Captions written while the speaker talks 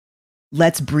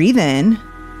Let's breathe in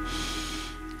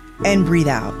and breathe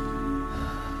out.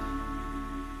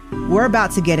 We're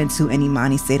about to get into an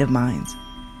Imani state of mind.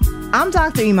 I'm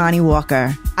Dr. Imani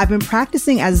Walker. I've been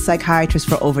practicing as a psychiatrist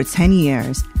for over 10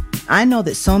 years. I know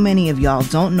that so many of y'all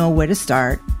don't know where to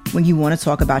start when you want to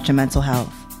talk about your mental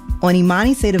health. On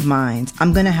Imani State of Mind,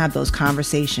 I'm going to have those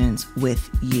conversations with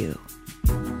you.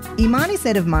 Imani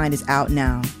State of Mind is out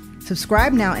now.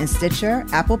 Subscribe now in Stitcher,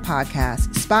 Apple Podcasts,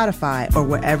 Spotify, or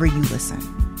wherever you listen.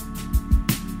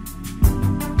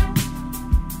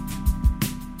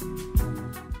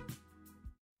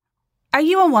 Are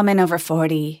you a woman over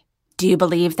 40? Do you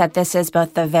believe that this is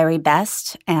both the very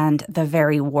best and the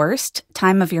very worst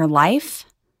time of your life?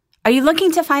 Are you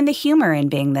looking to find the humor in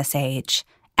being this age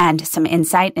and some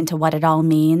insight into what it all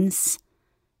means?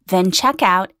 Then check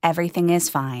out Everything is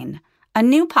Fine, a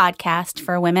new podcast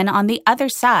for women on the other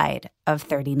side of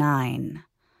 39.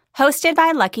 Hosted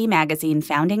by Lucky Magazine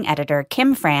founding editor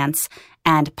Kim France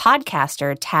and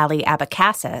podcaster Tally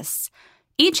Abacassis,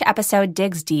 each episode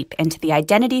digs deep into the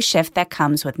identity shift that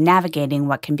comes with navigating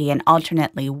what can be an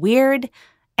alternately weird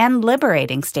and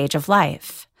liberating stage of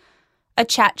life. A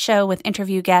chat show with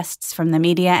interview guests from the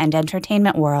media and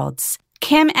entertainment worlds,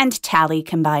 Kim and Tally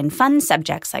combine fun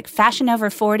subjects like fashion over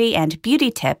 40 and beauty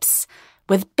tips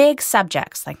with big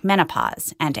subjects like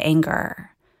menopause and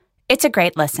anger. It's a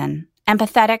great listen,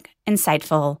 empathetic,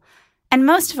 insightful, and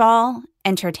most of all,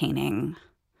 entertaining.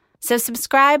 So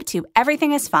subscribe to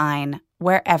Everything is Fine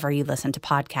wherever you listen to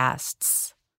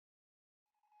podcasts.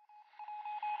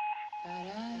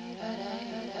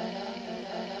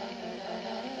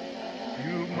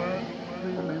 You must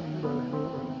remember,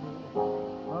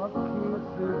 a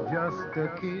kiss is just a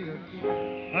kiss,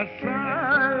 a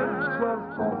sigh is just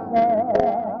a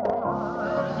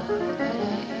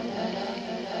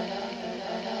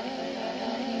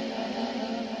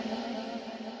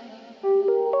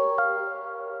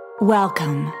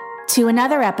Welcome to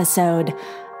another episode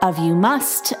of You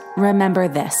Must Remember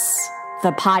This,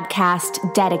 the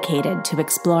podcast dedicated to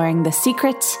exploring the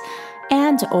secret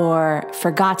and or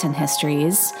forgotten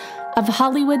histories of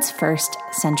Hollywood's first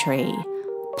century,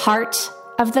 part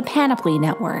of the Panoply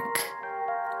Network.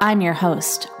 I'm your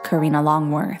host, Karina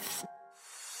Longworth.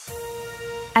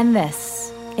 And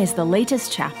this is the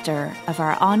latest chapter of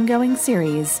our ongoing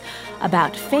series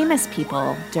about famous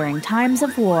people during times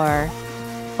of war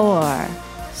or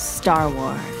Star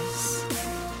Wars.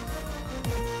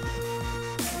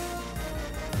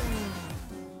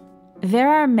 There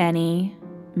are many,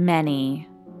 many,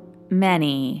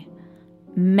 many,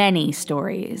 many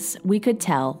stories we could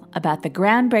tell about the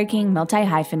groundbreaking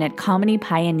multi-hyphenate comedy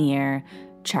pioneer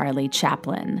Charlie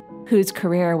Chaplin, whose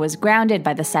career was grounded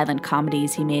by the silent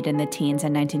comedies he made in the teens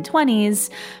and 1920s,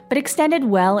 but extended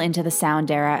well into the sound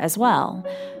era as well.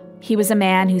 He was a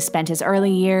man who spent his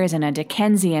early years in a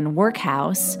Dickensian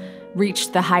workhouse,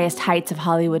 reached the highest heights of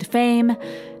Hollywood fame,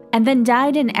 and then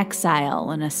died in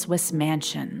exile in a Swiss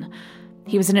mansion.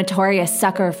 He was a notorious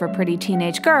sucker for pretty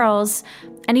teenage girls,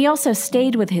 and he also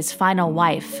stayed with his final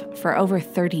wife for over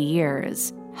 30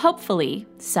 years. Hopefully,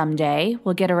 someday,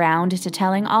 we'll get around to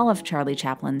telling all of Charlie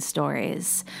Chaplin's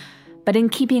stories. But in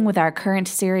keeping with our current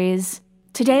series,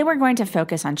 today we're going to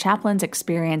focus on Chaplin's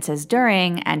experiences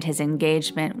during and his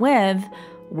engagement with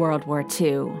World War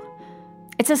II.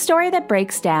 It's a story that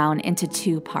breaks down into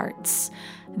two parts.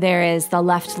 There is the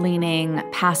left-leaning,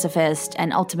 pacifist,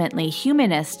 and ultimately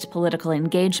humanist political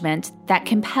engagement that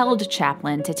compelled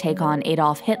Chaplin to take on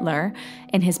Adolf Hitler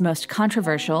in his most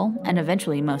controversial and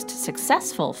eventually most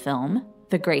successful film,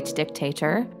 The Great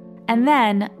Dictator. And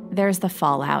then there's the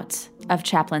fallout of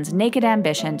Chaplin's naked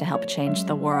ambition to help change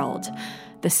the world,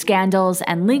 the scandals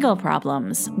and legal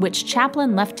problems which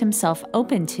Chaplin left himself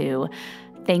open to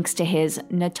thanks to his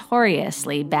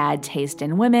notoriously bad taste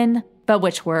in women, but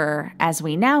which were, as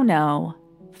we now know,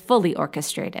 fully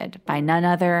orchestrated by none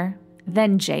other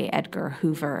than J. Edgar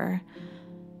Hoover.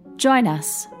 Join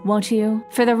us, won't you,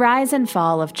 for the rise and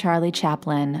fall of Charlie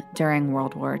Chaplin during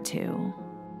World War II.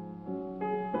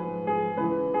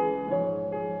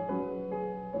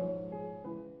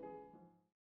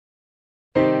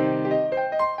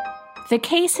 The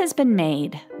case has been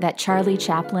made that Charlie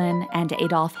Chaplin and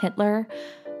Adolf Hitler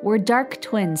were dark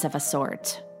twins of a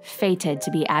sort, fated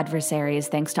to be adversaries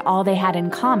thanks to all they had in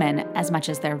common as much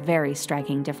as their very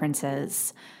striking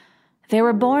differences. They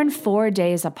were born 4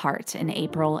 days apart in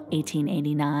April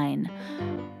 1889.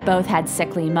 Both had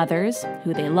sickly mothers,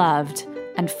 who they loved,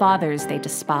 and fathers they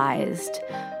despised.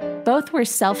 Both were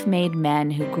self-made men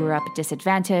who grew up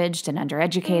disadvantaged and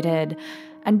undereducated,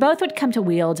 and both would come to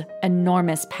wield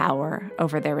enormous power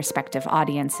over their respective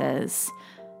audiences.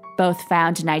 Both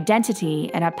found an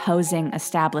identity in opposing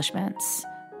establishments,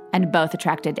 and both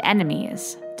attracted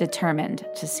enemies determined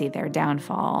to see their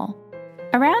downfall.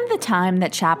 Around the time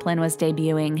that Chaplin was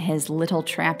debuting his Little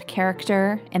Tramp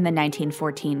character in the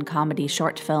 1914 comedy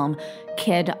short film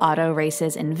Kid Auto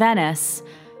Races in Venice,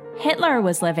 Hitler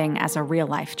was living as a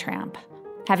real-life tramp.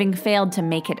 Having failed to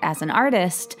make it as an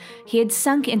artist, he had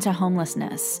sunk into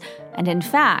homelessness, and in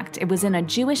fact, it was in a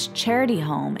Jewish charity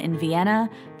home in Vienna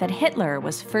that Hitler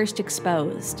was first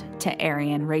exposed to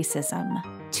Aryan racism.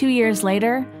 2 years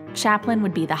later, Chaplin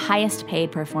would be the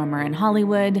highest-paid performer in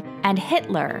Hollywood, and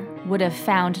Hitler would have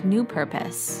found new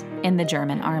purpose in the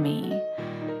German army.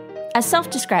 A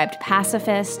self-described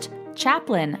pacifist,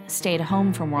 Chaplin stayed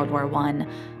home from World War I,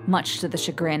 much to the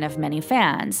chagrin of many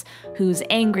fans, whose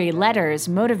angry letters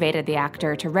motivated the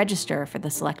actor to register for the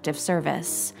Selective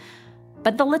Service.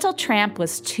 But the little tramp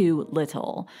was too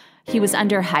little. He was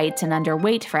under height and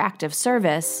underweight for active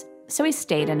service, so he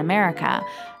stayed in America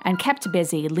and kept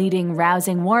busy leading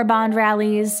rousing war bond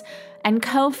rallies and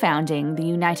co-founding the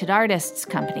United Artists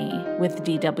Company with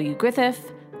D.W.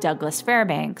 Griffith, Douglas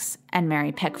Fairbanks, and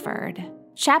Mary Pickford.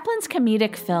 Chaplin's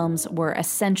comedic films were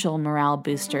essential morale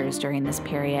boosters during this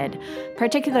period,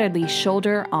 particularly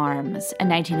Shoulder Arms, a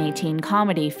 1918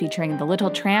 comedy featuring the little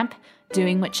tramp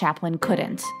doing what Chaplin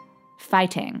couldn't,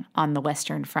 fighting on the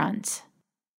Western Front.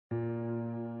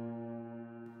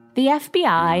 The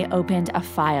FBI opened a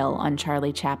file on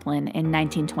Charlie Chaplin in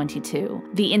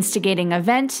 1922. The instigating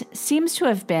event seems to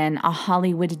have been a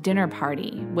Hollywood dinner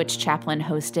party, which Chaplin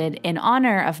hosted in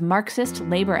honor of Marxist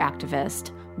labor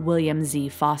activist William Z.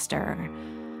 Foster.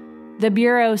 The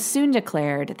Bureau soon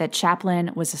declared that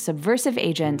Chaplin was a subversive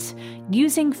agent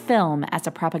using film as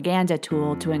a propaganda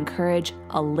tool to encourage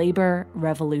a labor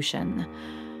revolution.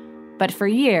 But for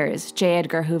years, J.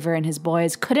 Edgar Hoover and his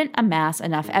boys couldn't amass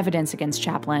enough evidence against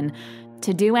Chaplin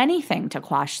to do anything to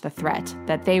quash the threat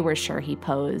that they were sure he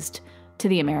posed to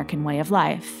the American way of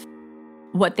life.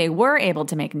 What they were able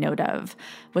to make note of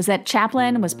was that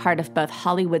Chaplin was part of both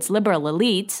Hollywood's liberal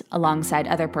elite, alongside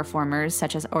other performers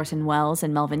such as Orson Welles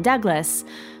and Melvin Douglas,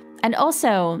 and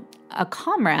also a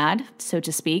comrade, so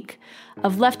to speak,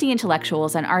 of lefty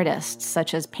intellectuals and artists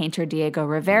such as painter Diego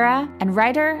Rivera and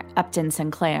writer Upton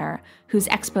Sinclair, whose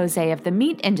expose of the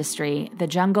meat industry, The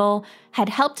Jungle, had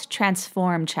helped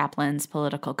transform Chaplin's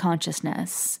political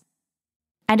consciousness.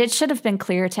 And it should have been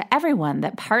clear to everyone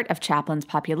that part of Chaplin's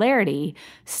popularity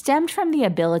stemmed from the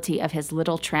ability of his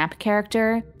little tramp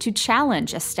character to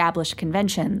challenge established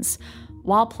conventions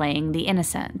while playing the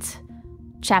innocent.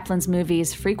 Chaplin's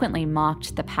movies frequently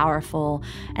mocked the powerful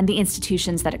and the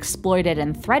institutions that exploited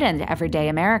and threatened everyday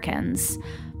Americans.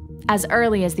 As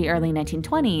early as the early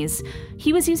 1920s,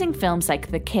 he was using films like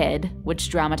The Kid, which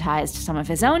dramatized some of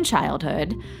his own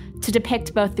childhood, to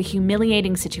depict both the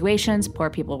humiliating situations poor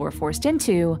people were forced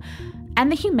into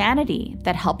and the humanity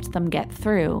that helped them get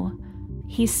through.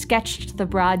 He sketched the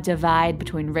broad divide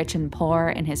between rich and poor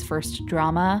in his first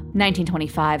drama,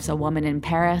 1925's A Woman in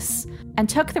Paris, and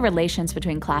took the relations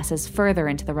between classes further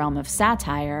into the realm of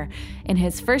satire in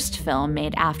his first film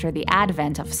made after the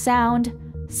advent of sound,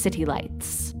 City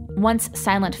Lights. Once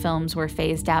silent films were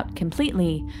phased out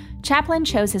completely, Chaplin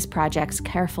chose his projects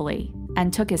carefully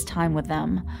and took his time with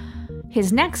them.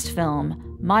 His next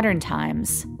film, Modern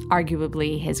Times,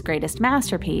 arguably his greatest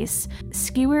masterpiece,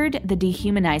 skewered the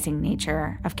dehumanizing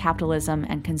nature of capitalism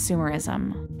and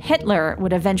consumerism. Hitler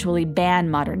would eventually ban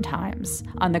Modern Times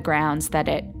on the grounds that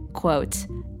it, quote,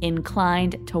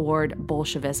 inclined toward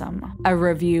Bolshevism, a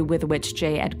review with which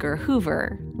J. Edgar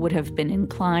Hoover would have been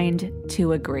inclined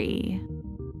to agree.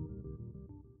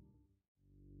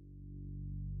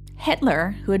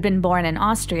 Hitler, who had been born in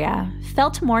Austria,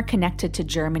 felt more connected to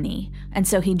Germany, and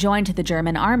so he joined the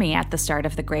German army at the start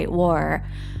of the Great War.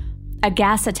 A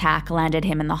gas attack landed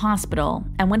him in the hospital,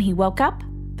 and when he woke up,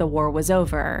 the war was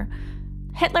over.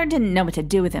 Hitler didn't know what to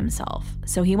do with himself,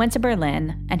 so he went to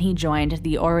Berlin and he joined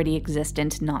the already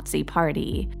existent Nazi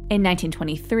Party. In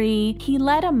 1923, he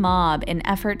led a mob in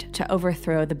effort to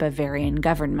overthrow the Bavarian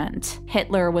government.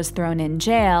 Hitler was thrown in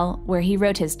jail, where he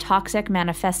wrote his toxic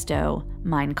manifesto,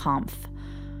 Mein Kampf.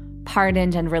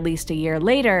 Pardoned and released a year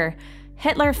later,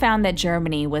 Hitler found that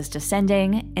Germany was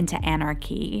descending into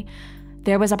anarchy.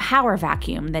 There was a power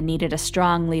vacuum that needed a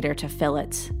strong leader to fill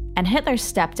it, and Hitler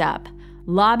stepped up,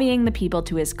 lobbying the people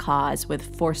to his cause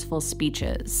with forceful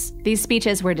speeches. These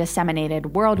speeches were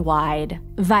disseminated worldwide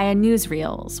via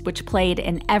newsreels, which played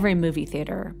in every movie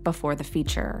theater before the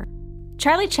feature.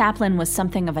 Charlie Chaplin was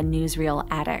something of a newsreel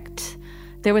addict.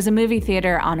 There was a movie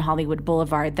theater on Hollywood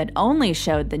Boulevard that only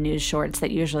showed the news shorts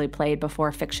that usually played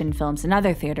before fiction films in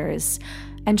other theaters,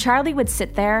 and Charlie would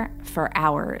sit there for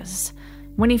hours.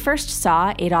 When he first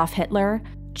saw Adolf Hitler,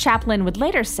 Chaplin would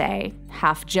later say,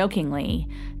 half jokingly,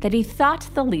 that he thought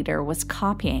the leader was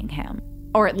copying him,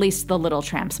 or at least the little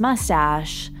tramp's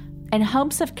mustache, in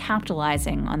hopes of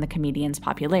capitalizing on the comedian's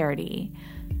popularity.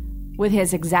 With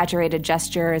his exaggerated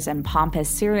gestures and pompous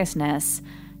seriousness,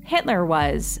 Hitler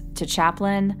was, to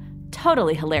Chaplin,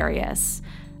 totally hilarious,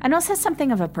 and also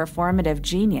something of a performative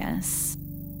genius.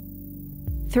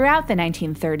 Throughout the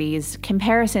 1930s,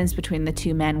 comparisons between the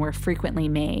two men were frequently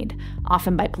made,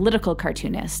 often by political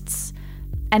cartoonists,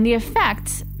 and the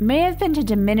effect may have been to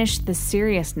diminish the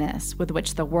seriousness with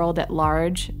which the world at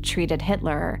large treated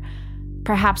Hitler.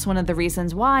 Perhaps one of the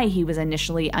reasons why he was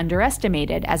initially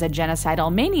underestimated as a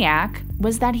genocidal maniac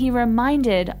was that he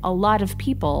reminded a lot of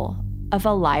people of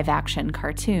a live-action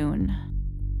cartoon.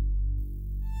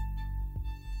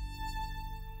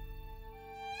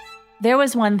 There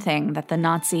was one thing that the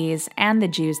Nazis and the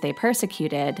Jews they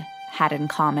persecuted had in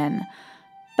common.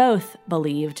 Both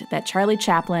believed that Charlie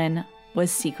Chaplin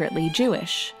was secretly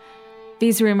Jewish.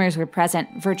 These rumors were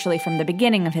present virtually from the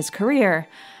beginning of his career,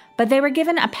 but they were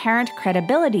given apparent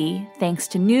credibility thanks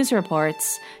to news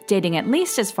reports dating at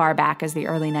least as far back as the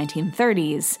early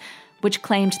 1930s, which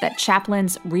claimed that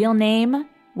Chaplin's real name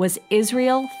was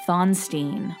Israel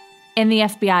Thonstein. In the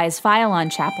FBI's file on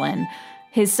Chaplin,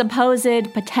 his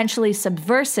supposed, potentially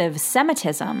subversive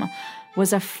Semitism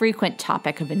was a frequent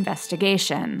topic of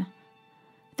investigation.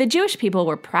 The Jewish people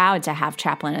were proud to have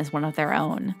Chaplin as one of their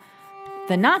own.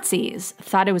 The Nazis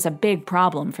thought it was a big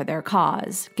problem for their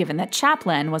cause, given that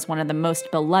Chaplin was one of the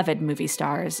most beloved movie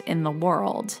stars in the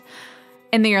world.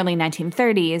 In the early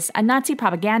 1930s, a Nazi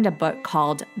propaganda book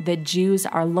called The Jews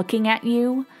Are Looking at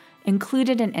You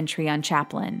included an entry on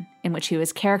Chaplin, in which he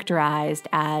was characterized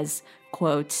as,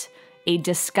 quote, a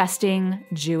disgusting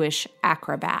Jewish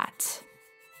acrobat.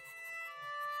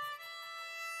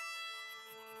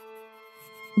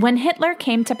 When Hitler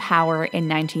came to power in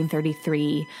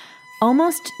 1933,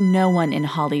 almost no one in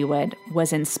Hollywood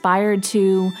was inspired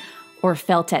to, or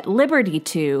felt at liberty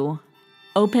to,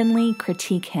 openly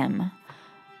critique him.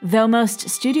 Though most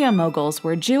studio moguls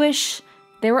were Jewish,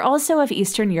 they were also of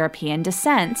Eastern European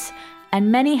descent,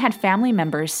 and many had family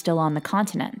members still on the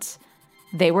continent.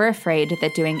 They were afraid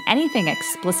that doing anything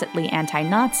explicitly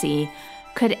anti-Nazi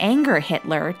could anger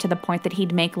Hitler to the point that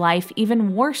he'd make life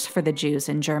even worse for the Jews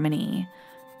in Germany.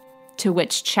 To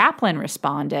which Chaplin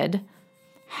responded,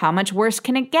 "How much worse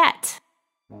can it get?"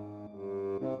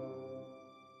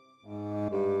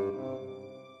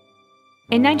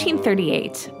 In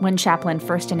 1938, when Chaplin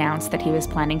first announced that he was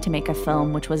planning to make a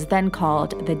film which was then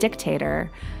called The Dictator,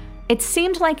 it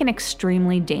seemed like an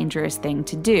extremely dangerous thing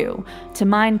to do, to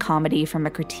mine comedy from a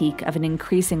critique of an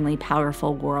increasingly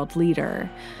powerful world leader.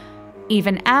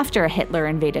 Even after Hitler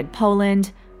invaded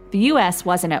Poland, the US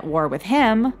wasn't at war with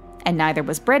him, and neither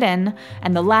was Britain,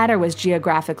 and the latter was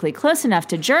geographically close enough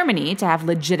to Germany to have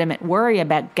legitimate worry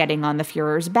about getting on the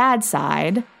Führer's bad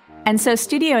side. And so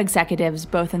studio executives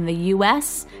both in the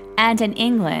US and in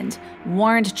England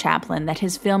warned Chaplin that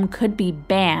his film could be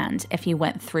banned if he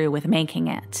went through with making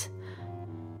it.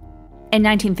 In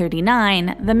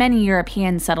 1939, the many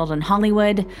Europeans settled in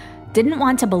Hollywood didn't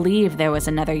want to believe there was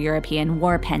another European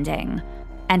war pending,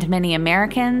 and many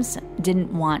Americans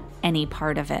didn't want any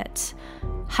part of it.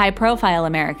 High-profile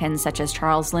Americans such as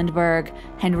Charles Lindbergh,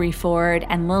 Henry Ford,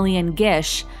 and Lillian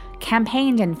Gish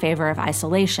campaigned in favor of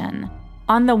isolation.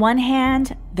 On the one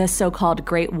hand, the so-called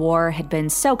Great War had been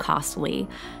so costly,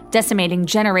 decimating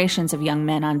generations of young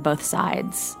men on both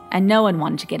sides, and no one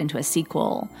wanted to get into a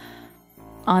sequel.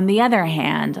 On the other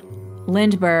hand,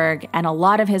 Lindbergh and a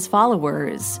lot of his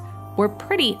followers were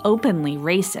pretty openly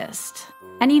racist.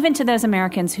 And even to those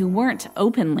Americans who weren't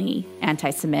openly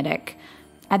anti-Semitic,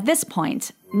 at this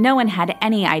point, no one had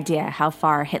any idea how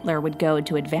far Hitler would go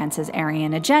to advance his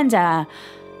Aryan agenda,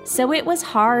 so it was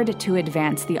hard to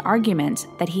advance the argument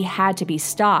that he had to be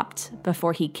stopped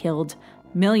before he killed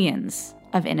millions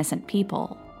of innocent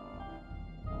people.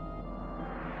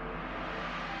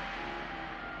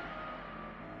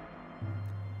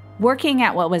 Working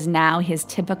at what was now his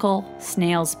typical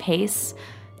snail's pace,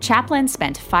 Chaplin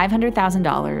spent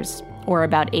 $500,000, or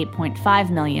about $8.5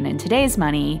 million in today's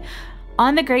money,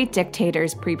 on The Great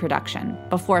Dictator's pre-production,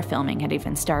 before filming had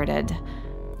even started.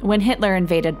 When Hitler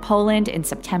invaded Poland in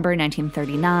September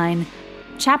 1939,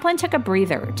 Chaplin took a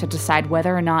breather to decide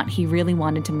whether or not he really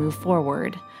wanted to move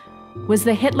forward. Was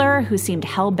the Hitler who seemed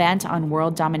hell-bent on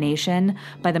world domination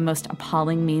by the most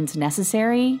appalling means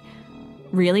necessary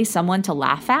really someone to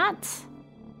laugh at?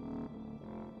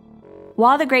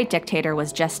 While The Great Dictator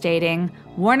was gestating,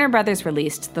 Warner Brothers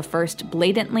released the first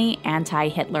blatantly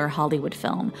anti-Hitler Hollywood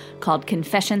film called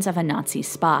Confessions of a Nazi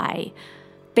Spy,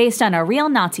 based on a real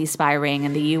Nazi spy ring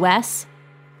in the U.S.,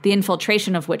 the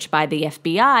infiltration of which by the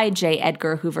FBI, J.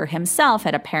 Edgar Hoover himself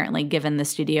had apparently given the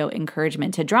studio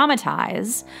encouragement to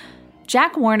dramatize.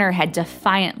 Jack Warner had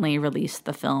defiantly released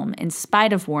the film in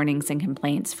spite of warnings and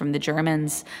complaints from the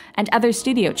Germans and other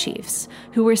studio chiefs,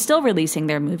 who were still releasing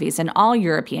their movies in all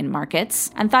European markets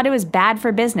and thought it was bad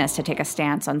for business to take a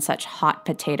stance on such hot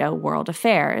potato world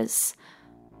affairs.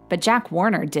 But Jack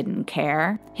Warner didn't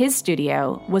care. His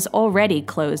studio was already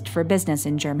closed for business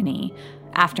in Germany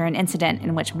after an incident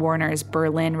in which Warner's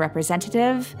Berlin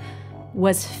representative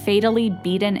was fatally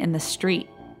beaten in the street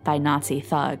by Nazi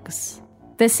thugs.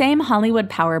 The same Hollywood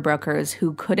power brokers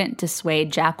who couldn't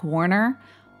dissuade Jack Warner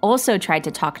also tried to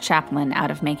talk Chaplin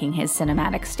out of making his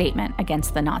cinematic statement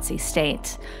against the Nazi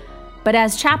state. But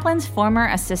as Chaplin's former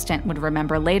assistant would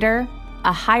remember later,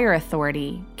 a higher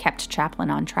authority kept Chaplin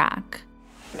on track.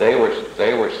 They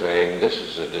were saying, this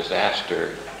is a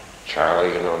disaster,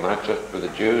 Charlie, not just for the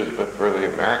Jews, but for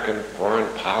the American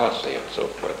foreign policy and so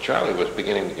forth. Charlie was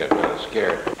beginning to get kind of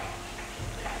scared.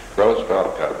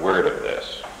 Roosevelt got word of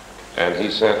this. And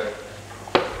he sent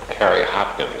Harry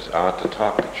Hopkins out to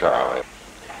talk to Charlie.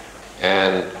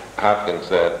 And Hopkins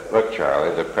said, look,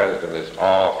 Charlie, the president is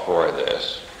all for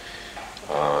this.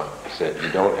 He said, you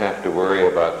don't have to worry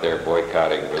about their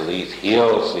boycotting release.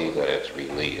 He'll see that it's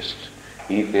released.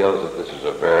 He feels that this is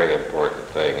a very important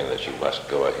thing and that you must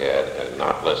go ahead and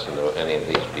not listen to any of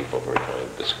these people who are trying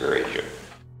to discourage you.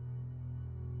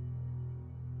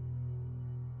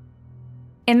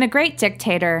 In The Great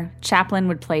Dictator, Chaplin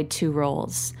would play two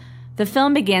roles. The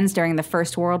film begins during the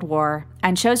First World War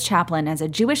and shows Chaplin as a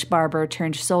Jewish barber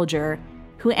turned soldier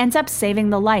who ends up saving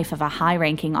the life of a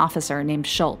high-ranking officer named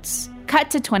Schultz. Cut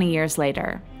to 20 years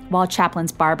later. While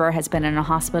Chaplin's barber has been in a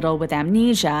hospital with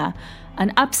amnesia,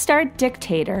 an upstart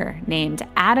dictator named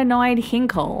Adolf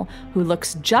Hitler, who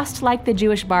looks just like the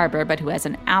Jewish barber but who has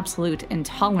an absolute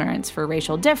intolerance for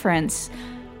racial difference,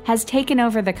 has taken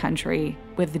over the country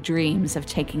with dreams of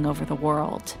taking over the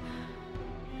world.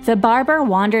 The barber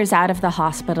wanders out of the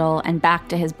hospital and back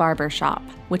to his barber shop,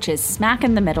 which is smack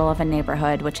in the middle of a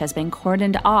neighborhood which has been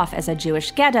cordoned off as a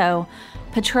Jewish ghetto,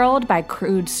 patrolled by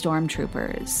crude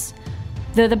stormtroopers.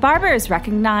 Though the barber is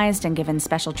recognized and given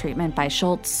special treatment by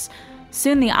Schultz,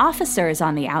 soon the officer is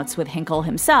on the outs with Hinkle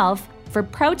himself for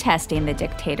protesting the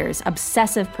dictator's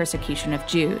obsessive persecution of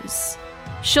Jews.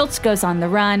 Schultz goes on the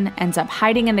run, ends up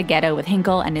hiding in the ghetto with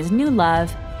Hinkle and his new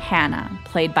love, Hannah,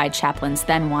 played by Chaplin's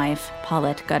then-wife,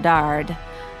 Paulette Goddard.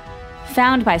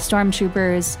 Found by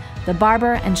stormtroopers, the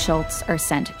barber and Schultz are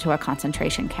sent to a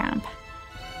concentration camp.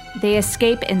 They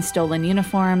escape in stolen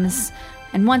uniforms,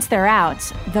 and once they're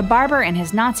out, the barber in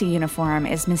his Nazi uniform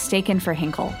is mistaken for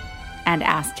Hinkle and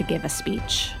asked to give a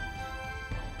speech.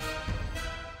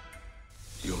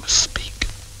 You must speak.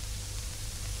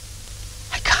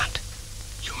 I can't.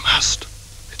 You must.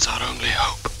 It's our only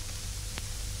hope.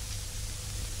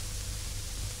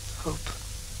 Hope.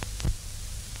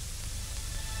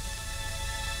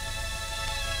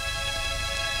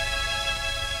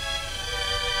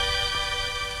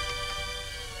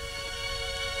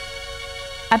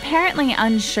 Apparently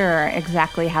unsure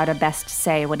exactly how to best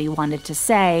say what he wanted to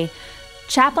say,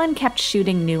 Chaplin kept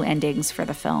shooting new endings for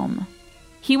the film.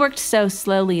 He worked so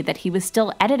slowly that he was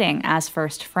still editing as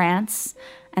first France,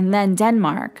 and then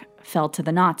Denmark fell to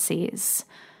the Nazis.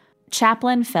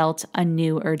 Chaplin felt a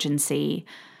new urgency.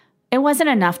 It wasn't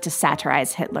enough to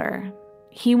satirize Hitler.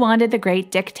 He wanted The Great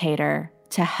Dictator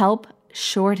to help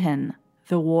shorten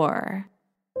the war.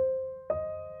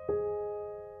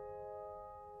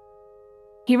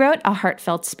 He wrote a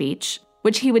heartfelt speech,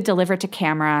 which he would deliver to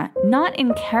camera not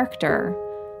in character,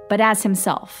 but as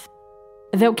himself.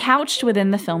 Though couched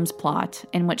within the film's plot,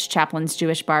 in which Chaplin's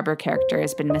Jewish barber character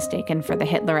has been mistaken for the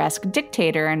Hitler-esque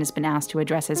dictator and has been asked to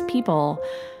address his people,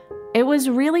 it was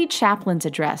really Chaplin's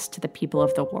address to the people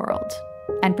of the world,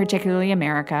 and particularly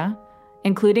America,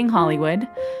 including Hollywood,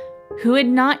 who had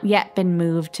not yet been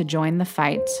moved to join the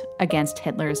fight against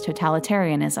Hitler's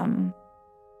totalitarianism.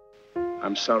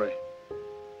 I'm sorry,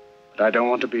 but I don't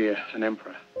want to be an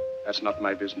emperor. That's not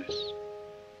my business.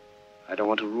 I don't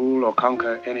want to rule or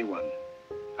conquer anyone.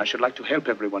 I should like to help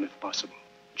everyone if possible.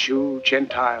 Jew,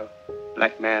 Gentile,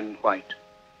 black man, white.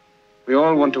 We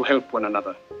all want to help one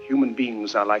another. Human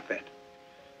beings are like that.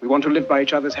 We want to live by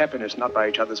each other's happiness, not by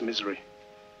each other's misery.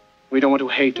 We don't want to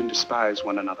hate and despise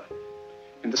one another.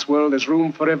 In this world, there's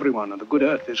room for everyone, and the good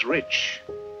earth is rich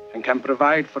and can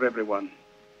provide for everyone.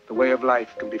 The way of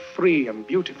life can be free and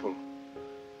beautiful,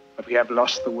 but we have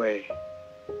lost the way.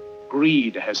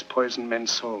 Greed has poisoned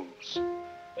men's souls,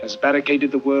 has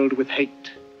barricaded the world with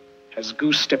hate, has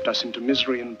goose-stepped us into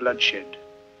misery and bloodshed.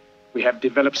 We have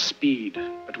developed speed,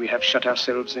 but we have shut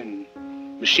ourselves in.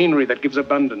 Machinery that gives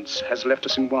abundance has left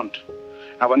us in want.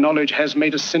 Our knowledge has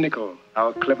made us cynical,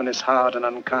 our cleverness hard and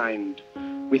unkind.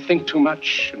 We think too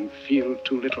much and feel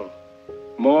too little.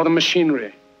 More than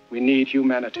machinery, we need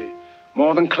humanity.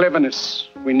 More than cleverness,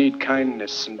 we need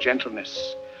kindness and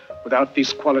gentleness. Without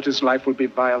these qualities, life will be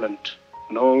violent,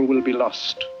 and all will be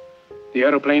lost. The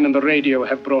aeroplane and the radio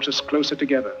have brought us closer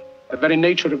together. The very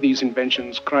nature of these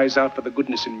inventions cries out for the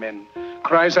goodness in men,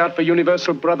 cries out for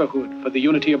universal brotherhood, for the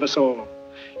unity of us all.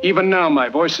 Even now, my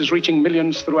voice is reaching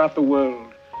millions throughout the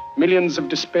world, millions of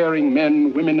despairing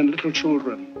men, women, and little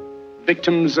children,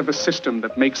 victims of a system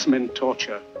that makes men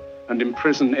torture and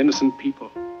imprison innocent people.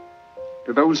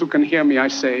 To those who can hear me, I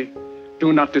say,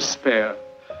 do not despair.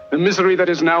 The misery that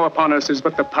is now upon us is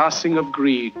but the passing of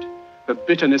greed, the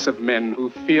bitterness of men who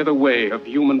fear the way of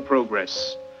human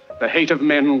progress. The hate of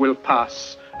men will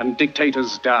pass, and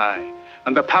dictators die,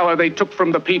 and the power they took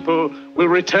from the people will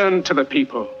return to the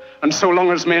people. And so long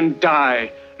as men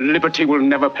die, liberty will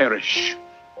never perish.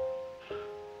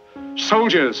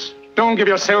 Soldiers, don't give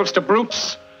yourselves to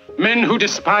brutes, men who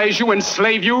despise you,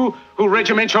 enslave you, who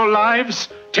regiment your lives,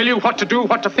 tell you what to do,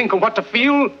 what to think, and what to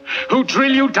feel, who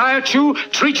drill you, diet you,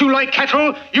 treat you like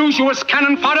cattle, use you as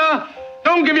cannon fodder.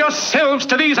 Don't give yourselves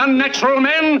to these unnatural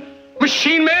men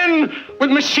with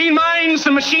machine minds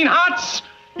and machine hearts.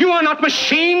 You are not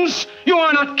machines. You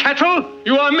are not cattle.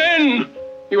 You are men.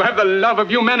 You have the love of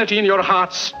humanity in your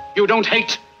hearts. You don't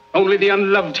hate. Only the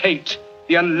unloved hate.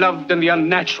 The unloved and the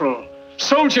unnatural.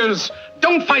 Soldiers,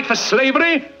 don't fight for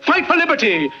slavery. Fight for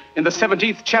liberty. In the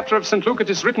 17th chapter of St. Luke it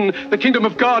is written, the kingdom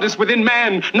of God is within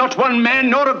man, not one man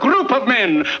nor a group of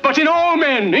men, but in all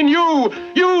men, in you.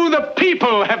 You, the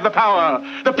people, have the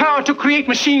power to create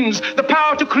machines, the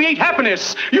power to create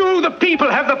happiness. You, the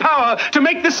people, have the power to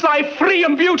make this life free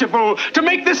and beautiful, to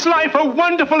make this life a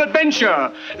wonderful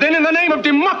adventure. Then in the name of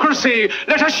democracy,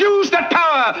 let us use that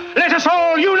power. Let us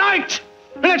all unite.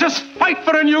 Let us fight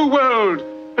for a new world,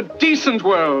 a decent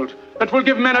world, that will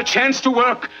give men a chance to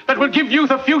work, that will give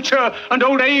youth a future and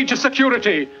old age a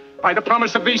security. By the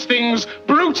promise of these things,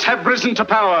 brutes have risen to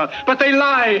power, but they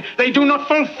lie. They do not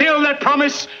fulfill that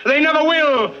promise. They never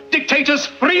will. Dictators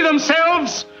free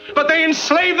themselves, but they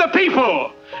enslave the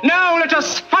people. Now let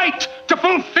us fight to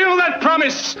fulfill that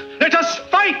promise. Let us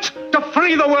fight to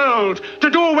free the world, to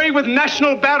do away with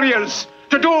national barriers,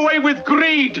 to do away with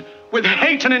greed, with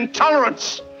hate and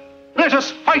intolerance. Let us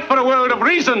fight for a world of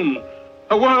reason,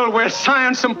 a world where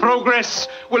science and progress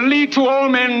will lead to all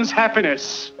men's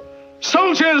happiness.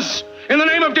 Soldiers, in the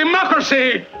name of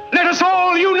democracy, let us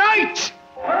all unite!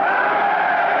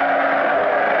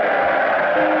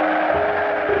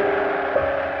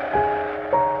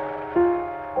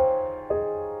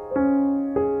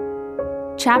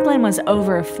 Chaplin was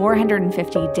over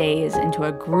 450 days into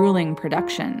a grueling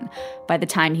production by the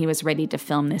time he was ready to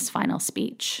film this final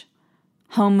speech.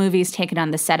 Home movies taken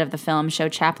on the set of the film show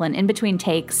Chaplin in between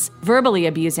takes, verbally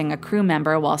abusing a crew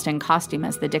member whilst in costume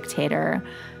as the dictator.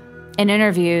 In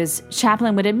interviews,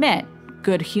 Chaplin would admit,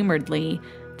 good-humoredly,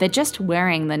 that just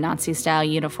wearing the Nazi-style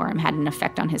uniform had an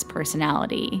effect on his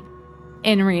personality.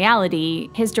 In reality,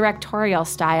 his directorial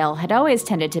style had always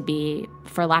tended to be,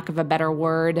 for lack of a better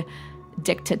word,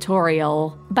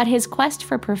 dictatorial, but his quest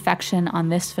for perfection on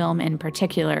this film in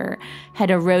particular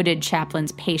had eroded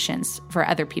Chaplin's patience for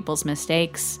other people's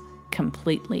mistakes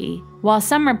completely. While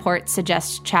some reports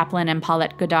suggest Chaplin and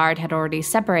Paulette Goddard had already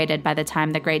separated by the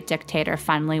time The Great Dictator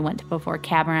finally went before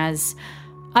cameras,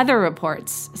 other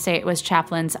reports say it was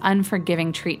Chaplin's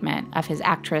unforgiving treatment of his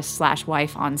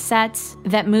actress/wife on sets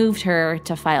that moved her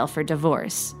to file for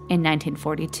divorce in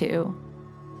 1942.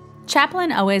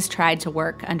 Chaplin always tried to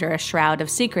work under a shroud of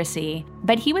secrecy,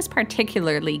 but he was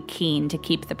particularly keen to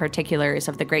keep the particulars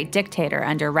of The Great Dictator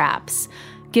under wraps,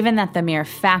 given that the mere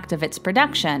fact of its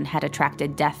production had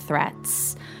attracted death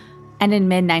threats. And in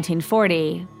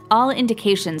mid-1940, all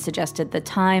indications suggested the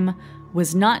time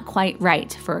was not quite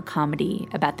right for a comedy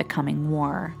about the coming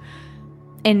war.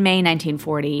 In May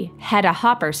 1940, Hedda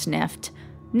Hopper sniffed,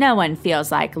 "No one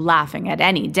feels like laughing at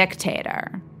any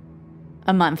dictator."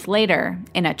 A month later,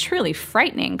 in a truly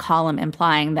frightening column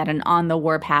implying that an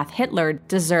on-the-warpath Hitler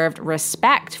deserved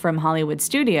respect from Hollywood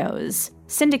studios,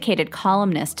 syndicated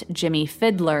columnist Jimmy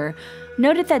Fidler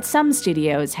noted that some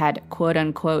studios had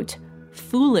quote-unquote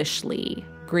foolishly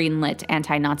greenlit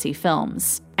anti-Nazi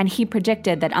films, and he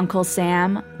predicted that Uncle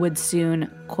Sam would soon,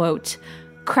 quote,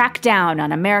 crack down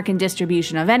on American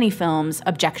distribution of any films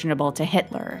objectionable to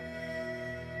Hitler.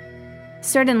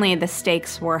 Certainly, the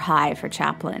stakes were high for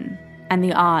Chaplin, and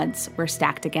the odds were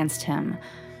stacked against him.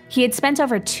 He had spent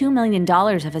over $2 million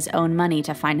of his own money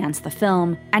to finance the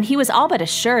film, and he was all but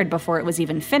assured before it was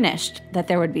even finished that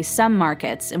there would be some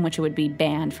markets in which it would be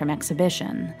banned from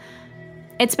exhibition.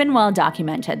 It's been well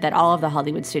documented that all of the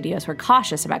Hollywood studios were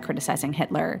cautious about criticizing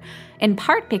Hitler, in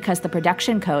part because the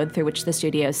production code through which the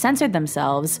studios censored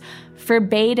themselves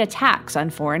forbade attacks on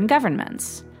foreign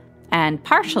governments, and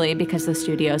partially because the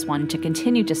studios wanted to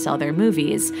continue to sell their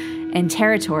movies in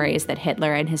territories that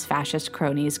Hitler and his fascist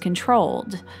cronies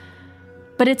controlled.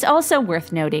 But it's also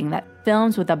worth noting that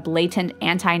films with a blatant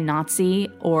anti-Nazi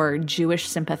or Jewish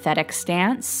sympathetic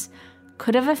stance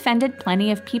could have offended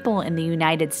plenty of people in the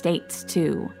United States,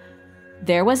 too.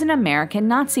 There was an American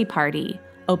Nazi Party,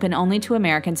 open only to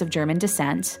Americans of German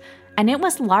descent, and it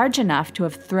was large enough to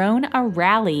have thrown a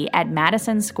rally at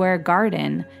Madison Square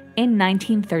Garden in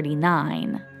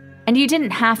 1939. And you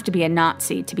didn't have to be a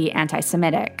Nazi to be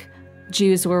anti-Semitic.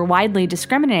 Jews were widely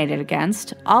discriminated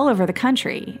against all over the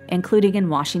country, including in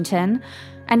Washington,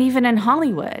 and even in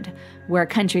Hollywood, where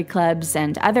country clubs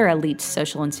and other elite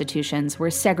social institutions were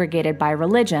segregated by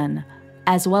religion,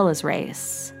 as well as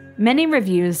race. Many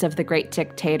reviews of The Great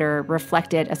Dictator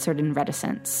reflected a certain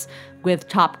reticence, with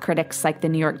top critics like the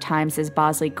New York Times'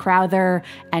 Bosley Crowther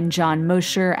and John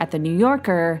Mosher at The New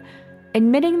Yorker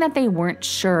admitting that they weren't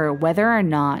sure whether or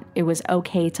not it was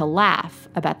okay to laugh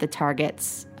about the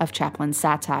targets of Chaplin's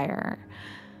satire.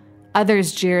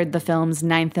 Others jeered the film's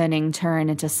ninth-inning turn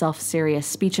into self-serious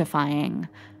speechifying.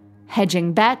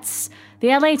 Hedging bets,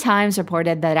 the LA Times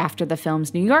reported that after the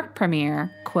film's New York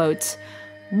premiere, quote,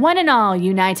 "One and all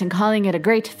unite in calling it a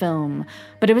great film,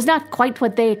 but it was not quite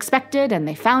what they expected and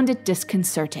they found it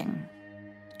disconcerting."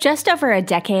 Just over a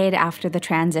decade after the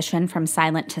transition from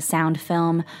silent to sound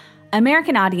film,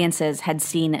 American audiences had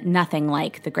seen nothing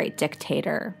like The Great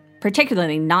Dictator,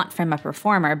 particularly not from a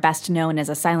performer best known as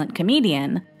a silent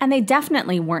comedian, and they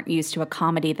definitely weren't used to a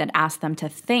comedy that asked them to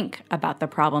think about the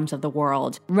problems of the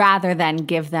world rather than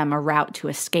give them a route to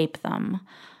escape them.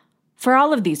 For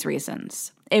all of these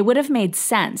reasons, it would have made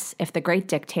sense if The Great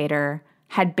Dictator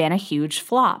had been a huge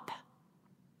flop.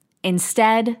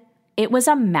 Instead, it was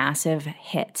a massive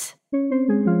hit.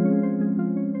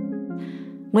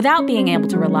 Without being able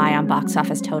to rely on box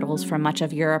office totals from much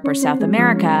of Europe or South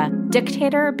America,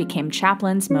 Dictator became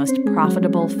Chaplin's most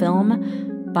profitable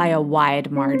film by a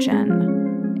wide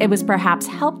margin. It was perhaps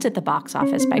helped at the box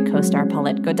office by co-star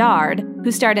Paulette Goddard,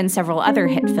 who starred in several other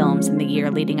hit films in the year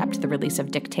leading up to the release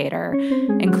of Dictator,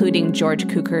 including George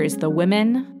Cukor's The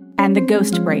Women and The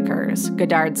Ghost Breakers,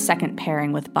 Goddard's second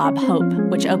pairing with Bob Hope,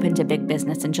 which opened to big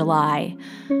business in July.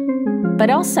 But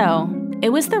also,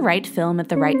 it was the right film at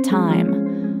the right time.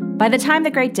 By the time The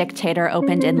Great Dictator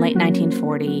opened in late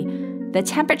 1940, the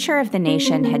temperature of the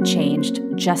nation had changed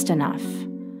just enough.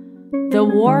 The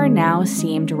war now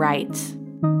seemed right,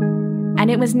 and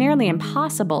it was nearly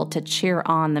impossible to cheer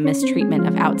on the mistreatment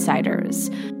of outsiders,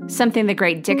 something The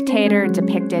Great Dictator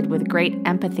depicted with great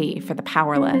empathy for the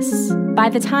powerless. By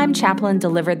the time Chaplin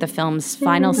delivered the film's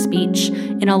final speech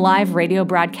in a live radio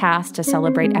broadcast to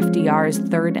celebrate FDR's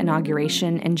third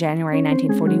inauguration in January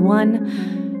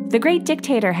 1941, The Great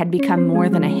Dictator had become more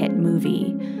than a hit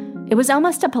movie. It was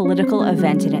almost a political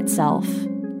event in itself,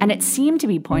 and it seemed to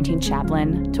be pointing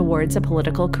Chaplin towards a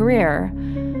political career.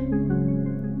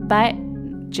 But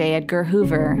J. Edgar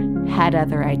Hoover had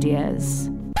other ideas.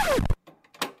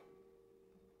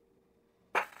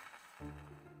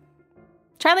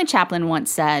 Charlie Chaplin once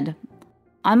said,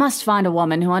 "I must find a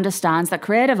woman who understands that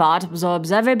creative art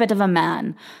absorbs every bit of a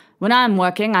man. When I am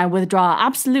working, I withdraw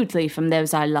absolutely from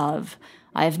those I love.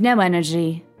 I have no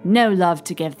energy, no love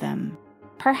to give them."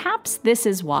 Perhaps this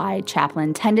is why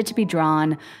Chaplin tended to be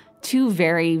drawn to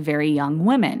very, very young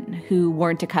women who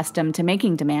weren't accustomed to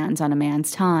making demands on a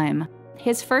man's time.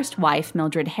 His first wife,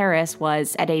 Mildred Harris,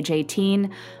 was, at age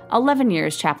 18, 11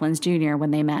 years Chaplin's junior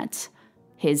when they met.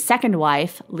 His second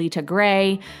wife, Lita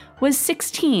Gray, was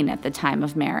 16 at the time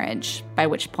of marriage, by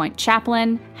which point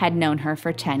Chaplin had known her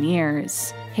for 10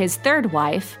 years. His third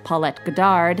wife, Paulette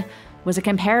Goddard, was a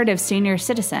comparative senior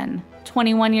citizen,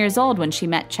 21 years old when she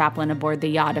met Chaplin aboard the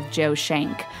yacht of Joe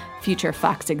Schenck, future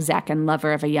Fox exec and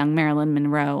lover of a young Marilyn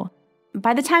Monroe.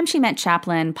 By the time she met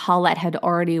Chaplin, Paulette had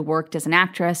already worked as an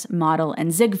actress, model,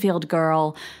 and Ziegfeld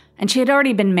girl, and she had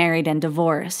already been married and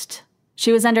divorced.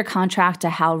 She was under contract to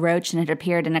Hal Roach and had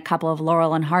appeared in a couple of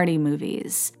Laurel and Hardy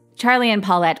movies. Charlie and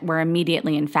Paulette were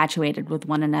immediately infatuated with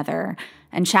one another,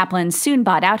 and Chaplin soon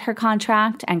bought out her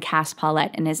contract and cast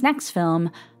Paulette in his next film,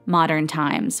 Modern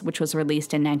Times, which was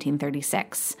released in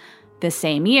 1936. The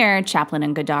same year, Chaplin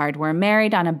and Goddard were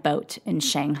married on a boat in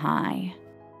Shanghai.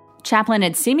 Chaplin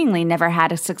had seemingly never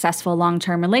had a successful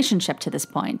long-term relationship to this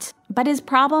point, but his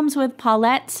problems with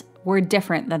Paulette were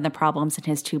different than the problems in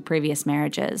his two previous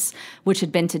marriages, which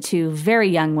had been to two very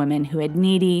young women who had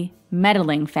needy,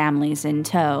 meddling families in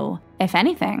tow. If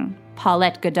anything,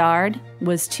 Paulette Goddard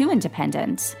was too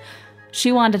independent.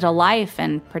 She wanted a life,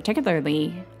 and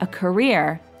particularly a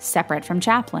career, separate from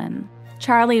Chaplin.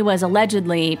 Charlie was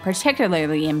allegedly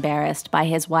particularly embarrassed by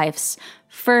his wife's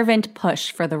fervent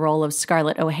push for the role of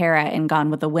Scarlett O'Hara in Gone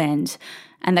with the Wind,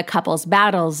 and the couple's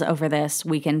battles over this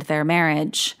weakened their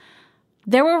marriage.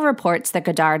 There were reports that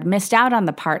Goddard missed out on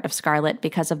the part of Scarlett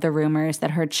because of the rumors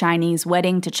that her Chinese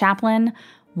wedding to Chaplin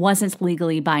wasn't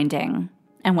legally binding,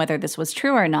 and whether this was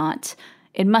true or not,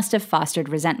 it must have fostered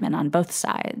resentment on both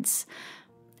sides.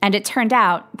 And it turned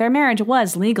out their marriage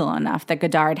was legal enough that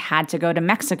Goddard had to go to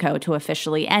Mexico to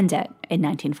officially end it in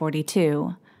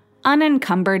 1942.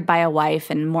 Unencumbered by a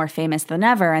wife and more famous than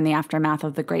ever in the aftermath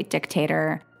of the Great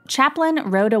Dictator, Chaplin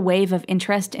rode a wave of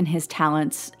interest in his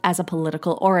talents as a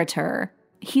political orator.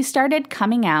 He started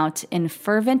coming out in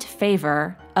fervent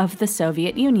favor of the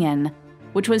Soviet Union,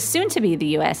 which was soon to be the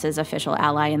U.S.'s official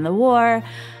ally in the war,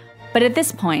 but at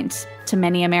this point, to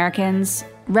many Americans,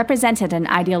 represented an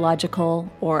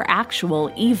ideological or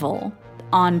actual evil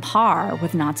on par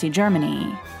with Nazi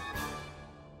Germany.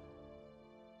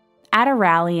 At a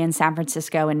rally in San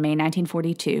Francisco in May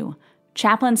 1942,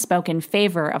 Chaplin spoke in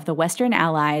favor of the Western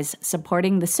Allies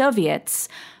supporting the Soviets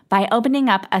by opening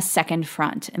up a second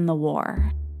front in the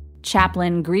war.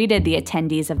 Chaplin greeted the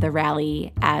attendees of the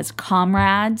rally as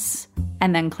comrades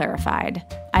and then clarified,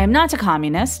 "I am not a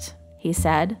communist," he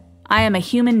said. "I am a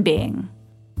human being."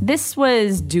 This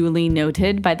was duly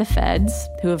noted by the feds,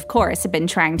 who of course had been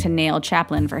trying to nail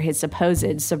Chaplin for his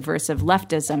supposed subversive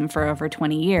leftism for over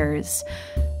 20 years.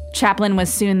 Chaplin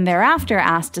was soon thereafter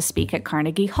asked to speak at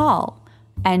Carnegie Hall,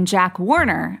 and Jack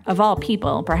Warner, of all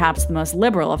people, perhaps the most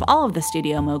liberal of all of the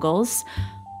studio moguls,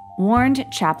 warned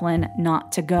Chaplin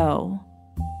not to go.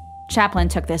 Chaplin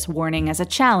took this warning as a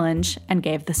challenge and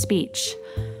gave the speech.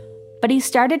 But he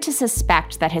started to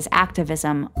suspect that his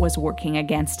activism was working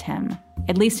against him,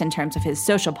 at least in terms of his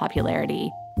social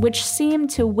popularity, which seemed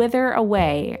to wither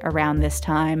away around this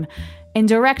time, in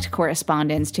direct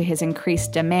correspondence to his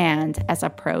increased demand as a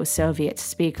pro-Soviet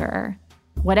speaker.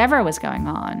 Whatever was going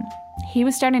on, he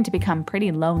was starting to become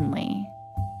pretty lonely.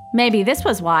 Maybe this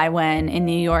was why when, in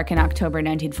New York in October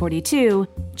 1942,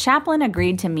 Chaplin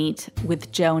agreed to meet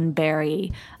with Joan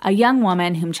Barry, a young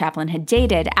woman whom Chaplin had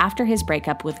dated after his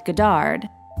breakup with Goddard.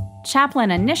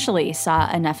 Chaplin initially saw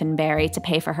enough in Barry to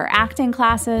pay for her acting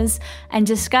classes and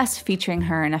discuss featuring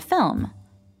her in a film,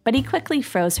 but he quickly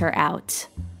froze her out.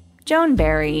 Joan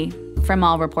Barry, from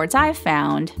all reports I've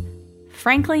found,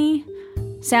 frankly,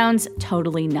 sounds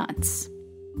totally nuts.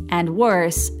 And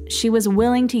worse, she was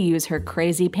willing to use her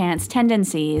crazy pants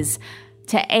tendencies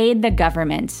to aid the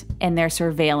government in their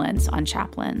surveillance on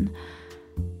Chaplin.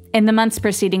 In the months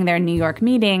preceding their New York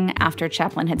meeting, after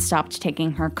Chaplin had stopped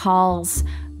taking her calls,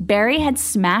 Barry had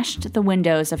smashed the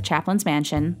windows of Chaplin's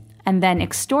mansion and then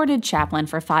extorted Chaplin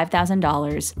for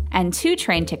 $5,000 and 2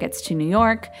 train tickets to New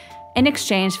York in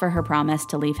exchange for her promise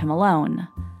to leave him alone.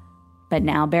 But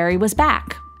now Barry was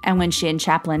back, and when she and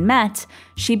Chaplin met,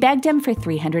 she begged him for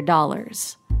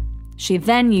 $300. She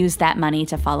then used that money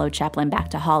to follow Chaplin back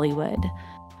to Hollywood.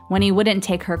 When he wouldn't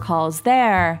take her calls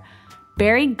there,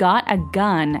 Barry got a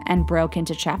gun and broke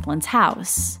into Chaplin's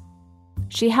house.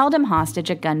 She held him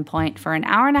hostage at gunpoint for an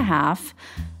hour and a half,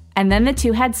 and then the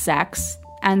two had sex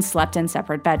and slept in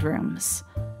separate bedrooms.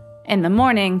 In the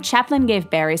morning, Chaplin gave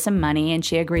Barry some money and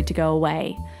she agreed to go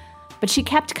away. But she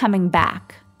kept coming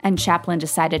back, and Chaplin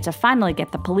decided to finally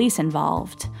get the police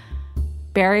involved.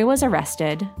 Barry was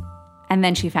arrested, and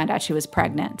then she found out she was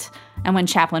pregnant. And when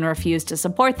Chaplin refused to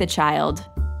support the child,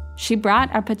 she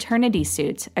brought a paternity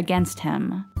suit against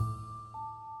him.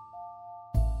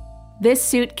 This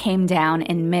suit came down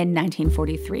in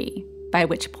mid-1943, by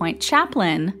which point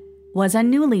Chaplin was a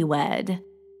newlywed.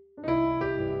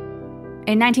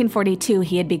 In 1942,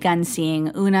 he had begun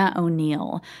seeing Una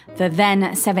O'Neill, the then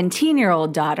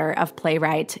 17-year-old daughter of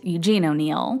playwright Eugene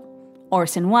O'Neill.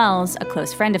 Orson Welles, a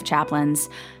close friend of Chaplin's,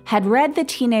 had read the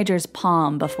teenager's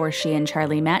palm before she and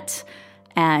Charlie met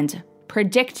and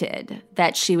predicted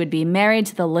that she would be married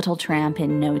to the little tramp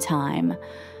in no time.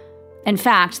 In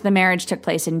fact, the marriage took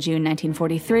place in June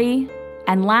 1943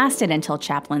 and lasted until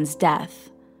Chaplin's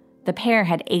death. The pair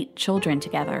had 8 children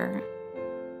together.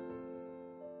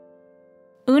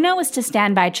 Una was to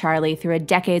stand by Charlie through a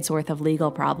decade's worth of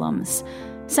legal problems,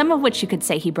 some of which you could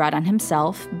say he brought on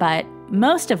himself, but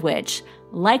most of which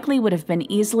likely would have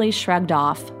been easily shrugged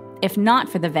off if not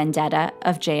for the vendetta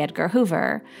of J. Edgar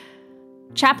Hoover.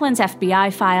 Chaplin's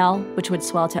FBI file, which would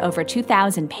swell to over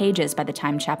 2,000 pages by the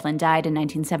time Chaplin died in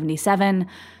 1977,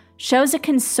 shows a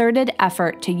concerted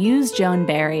effort to use Joan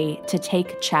Barry to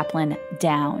take Chaplin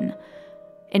down.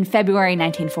 In February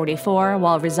 1944,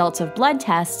 while results of blood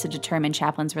tests to determine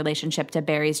Chaplin's relationship to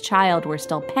Barry's child were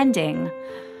still pending,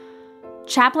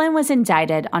 Chaplin was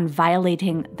indicted on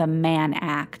violating the Mann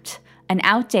Act, an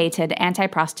outdated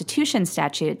anti-prostitution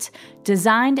statute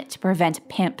designed to prevent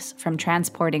pimps from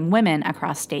transporting women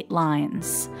across state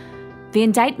lines. The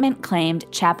indictment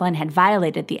claimed Chaplin had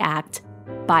violated the act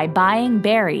by buying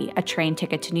Barry a train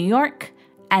ticket to New York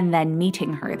and then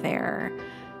meeting her there.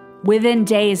 Within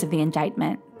days of the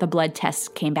indictment, the blood tests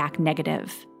came back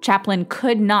negative. Chaplin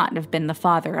could not have been the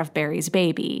father of Barry's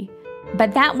baby.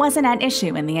 But that wasn't at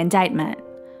issue in the indictment.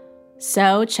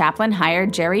 So Chaplin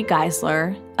hired Jerry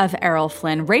Geisler of Errol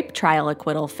Flynn rape trial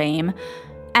acquittal fame,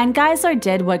 and Geisler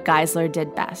did what Geisler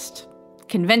did best: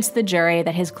 convinced the jury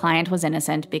that his client was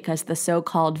innocent because the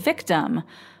so-called victim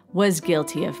was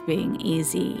guilty of being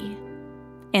easy.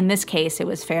 In this case, it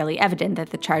was fairly evident that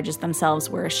the charges themselves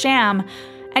were a sham,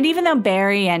 and even though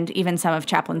Barry and even some of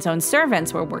Chaplin's own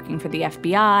servants were working for the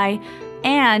FBI,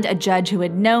 and a judge who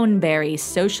had known Barry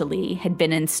socially had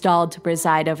been installed to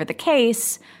preside over the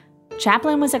case,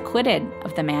 Chaplin was acquitted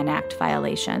of the Mann Act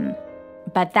violation.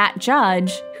 But that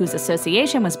judge, whose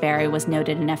association with Barry was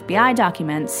noted in FBI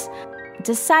documents,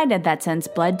 decided that since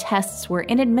blood tests were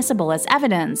inadmissible as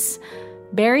evidence,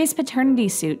 Barry's paternity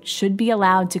suit should be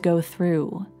allowed to go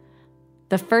through.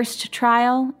 The first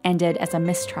trial ended as a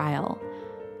mistrial.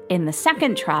 In the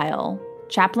second trial,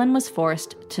 Chaplin was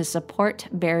forced to support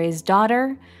Barry's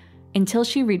daughter until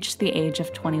she reached the age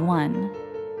of 21.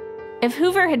 If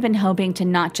Hoover had been hoping to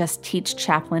not just teach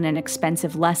Chaplin an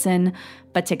expensive lesson,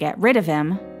 but to get rid of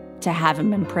him, to have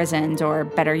him imprisoned, or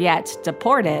better yet,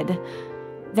 deported,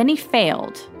 then he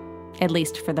failed, at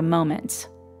least for the moment.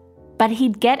 But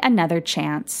he'd get another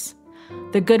chance.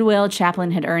 The goodwill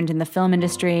Chaplin had earned in the film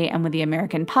industry and with the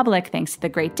American public thanks to The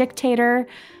Great Dictator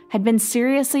had been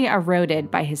seriously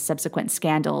eroded by his subsequent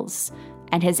scandals,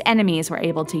 and his enemies were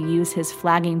able to use his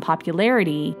flagging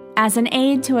popularity as an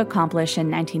aid to accomplish in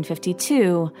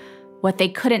 1952 what they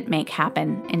couldn't make happen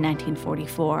in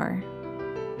 1944.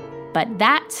 But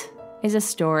that is a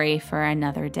story for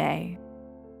another day.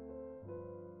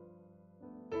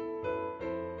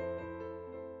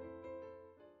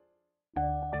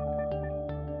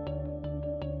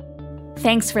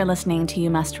 Thanks for listening to You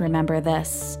Must Remember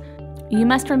This. You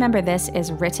Must Remember This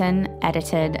is written,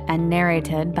 edited, and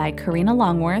narrated by Karina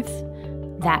Longworth.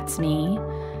 That's me.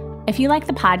 If you like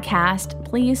the podcast,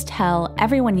 please tell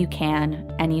everyone you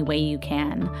can, any way you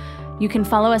can. You can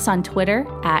follow us on Twitter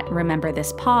at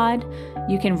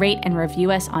RememberThisPod. You can rate and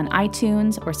review us on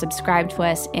iTunes or subscribe to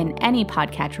us in any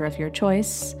podcatcher of your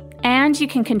choice. And you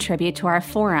can contribute to our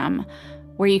forum,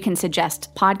 where you can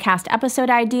suggest podcast episode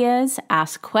ideas,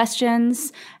 ask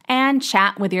questions, and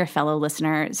chat with your fellow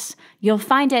listeners. You'll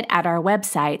find it at our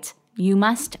website,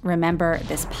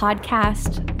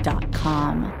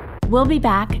 youmustrememberthispodcast.com. We'll be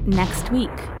back next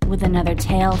week with another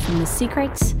tale from the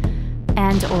secret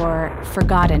and or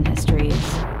forgotten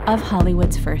histories of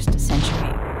Hollywood's first century.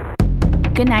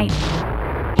 Good night.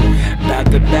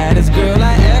 About the baddest girl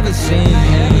I ever seen.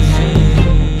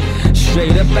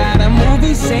 Straight up out a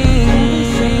movie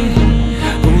scene.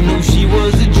 Who knew she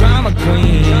was a drama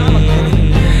queen?